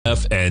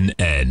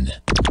TFNN,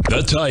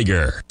 the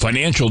Tiger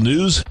Financial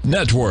News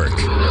Network.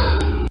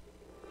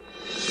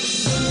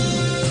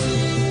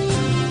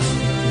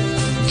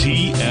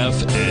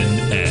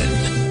 TFNN,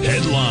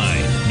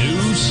 headline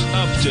news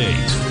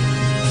update.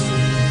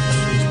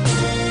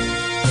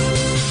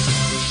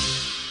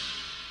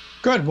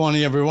 Good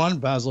morning, everyone.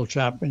 Basil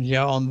Chapman here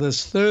on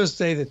this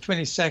Thursday, the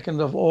 22nd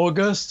of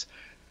August.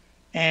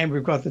 And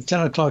we've got the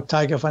 10 o'clock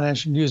Tiger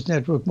Financial News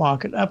Network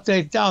market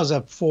update. Dow's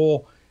up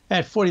 4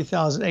 at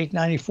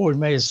 40,894. It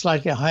made a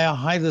slightly higher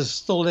high. There's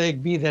still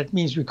leg B. That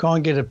means we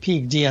can't get a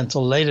peak D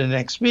until later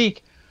next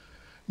week.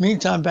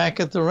 Meantime, back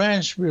at the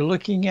ranch, we're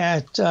looking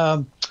at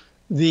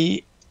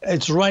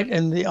it's right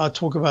in the, I'll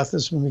talk about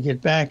this when we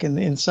get back, in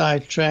the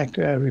inside track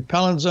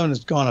repellent zone.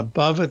 It's gone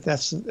above it.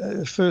 That's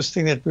the first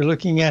thing that we're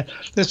looking at.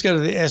 Let's go to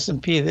the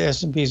S&P. The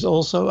S&P is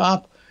also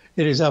up.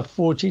 It is up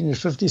 14 at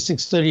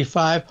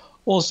 56.35.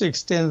 Also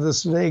extended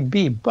this leg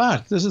B,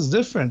 but this is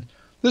different.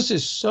 This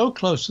is so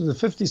close to the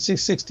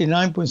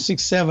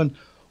 5669.67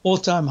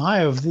 all-time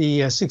high of the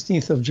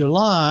 16th of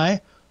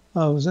July.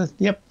 Was it?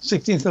 Yep,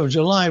 16th of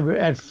July. We're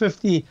at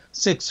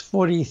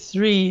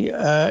 56.43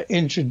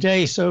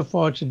 intraday so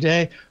far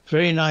today.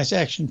 Very nice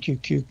action.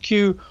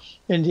 QQQ,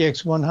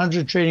 NDX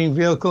 100 trading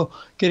vehicle,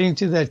 getting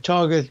to that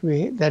target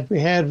that we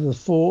had, the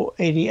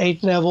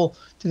 488 level.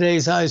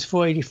 Today's high is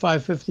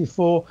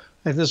 485.54.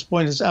 At this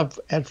point, it's up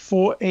at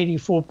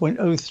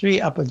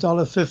 484.03, up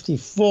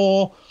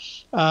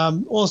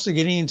 $1.54. Also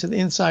getting into the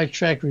inside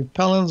track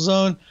repellent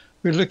zone.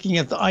 We're looking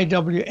at the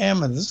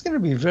IWM, and this is going to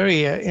be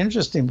very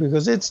interesting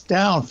because it's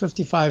down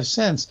 55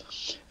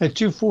 cents at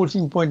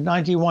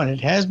 214.91.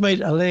 It has made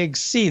a leg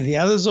C. The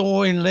others are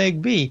all in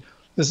leg B.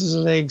 This is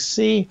a leg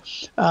C,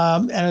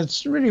 and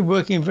it's really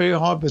working very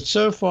hard, but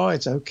so far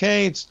it's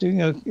okay. It's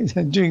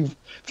doing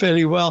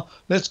fairly well.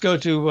 Let's go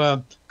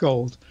to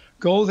gold.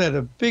 Gold had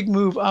a big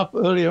move up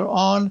earlier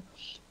on,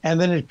 and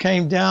then it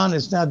came down.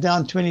 It's now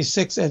down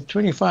 26 at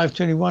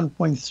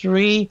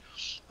 2521.3.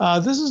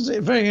 This is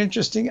very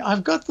interesting.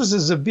 I've got this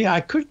as a B. I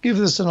could give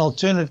this an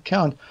alternate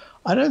count.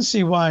 I don't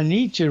see why I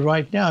need to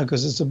right now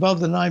because it's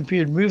above the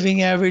 9-period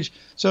moving average.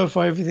 So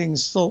far,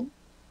 everything's still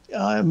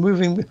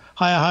moving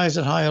higher highs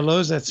and higher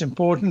lows. That's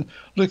important.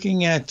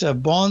 Looking at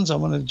bonds, I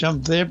want to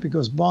jump there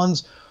because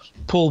bonds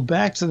pulled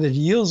back so that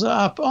yields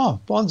are up. Oh,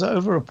 bonds are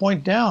over a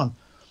point down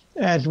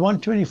at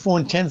 124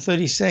 and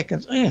 10/30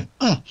 seconds.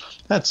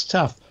 That's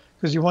tough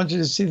because you wanted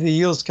to see the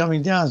yields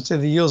coming down instead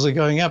the yields are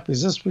going up.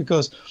 Is this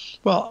because,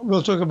 well,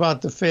 we'll talk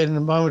about the Fed in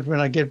a moment when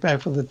I get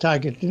back for the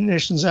target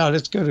conditions out.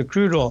 Let's go to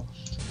crude oil.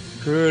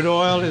 Crude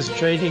oil is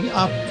trading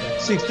up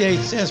 68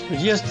 cents, but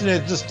yesterday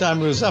at this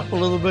time it was up a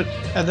little bit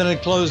and then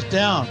it closed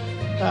down.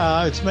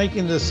 It's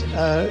making this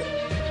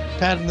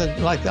pattern that,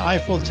 like the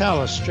Eiffel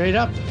Tower, straight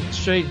up,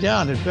 straight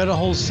down. It better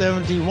hold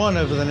 71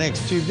 over the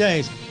next 2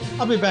 days.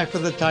 I'll be back for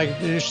the Tiger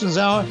Conditions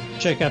Hour.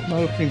 Check out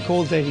my opening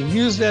call daily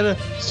newsletter.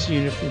 See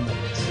you in a few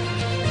minutes.